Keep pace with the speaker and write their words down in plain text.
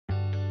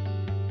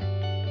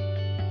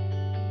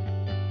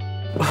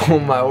Oh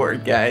my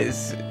word,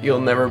 guys, you'll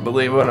never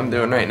believe what I'm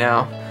doing right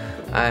now.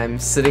 I'm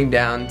sitting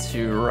down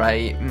to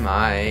write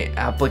my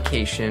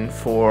application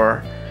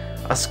for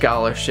a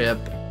scholarship.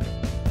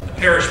 The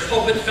Parish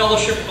Pulpit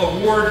Fellowship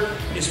Award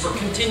is for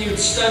continued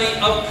study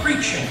of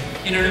preaching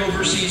in an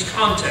overseas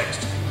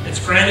context. It's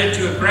granted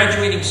to a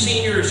graduating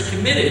senior who's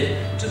committed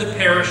to the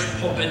parish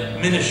pulpit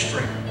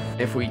ministry.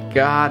 If we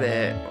got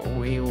it,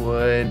 we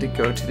would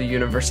go to the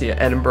University of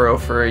Edinburgh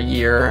for a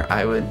year.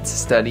 I would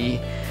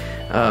study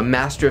a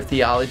Master of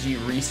Theology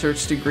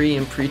research degree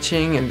in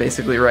preaching and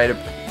basically write a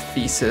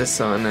thesis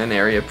on an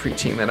area of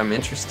preaching that I'm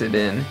interested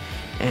in.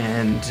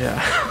 And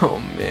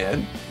oh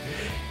man,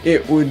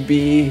 it would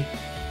be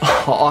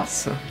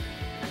awesome.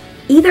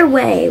 Either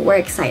way, we're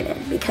excited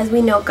because we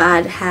know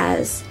God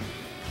has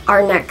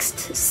our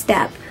next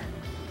step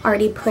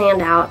already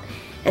planned out,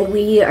 and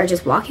we are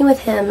just walking with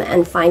Him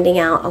and finding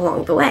out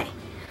along the way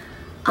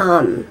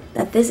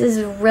that this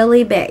is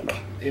really big.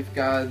 If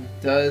God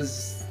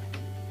does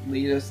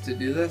lead us to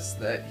do this,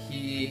 that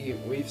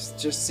we've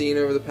just seen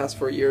over the past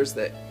 4 years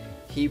that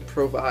He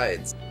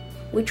provides.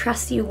 We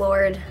trust You,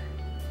 Lord.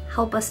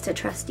 Help us to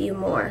trust You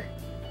more.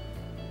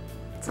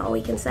 That's all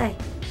we can say.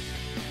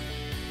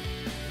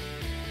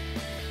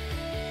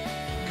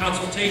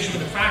 Consultation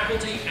with the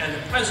faculty and the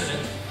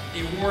president,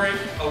 the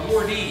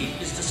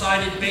awardee is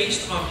decided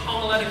based on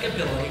homiletic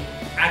ability,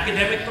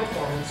 academic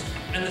performance,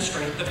 and the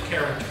strength of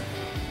character.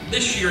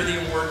 This year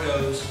the award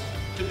goes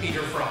to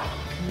Peter Fry.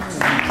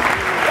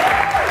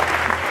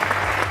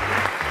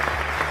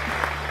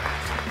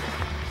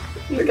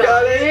 You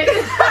got it!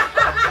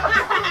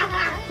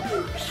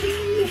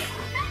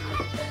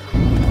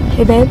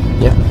 Hey babe?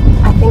 Yeah?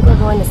 I think we're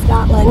going to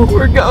Scotland.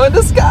 We're going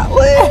to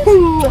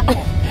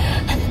Scotland!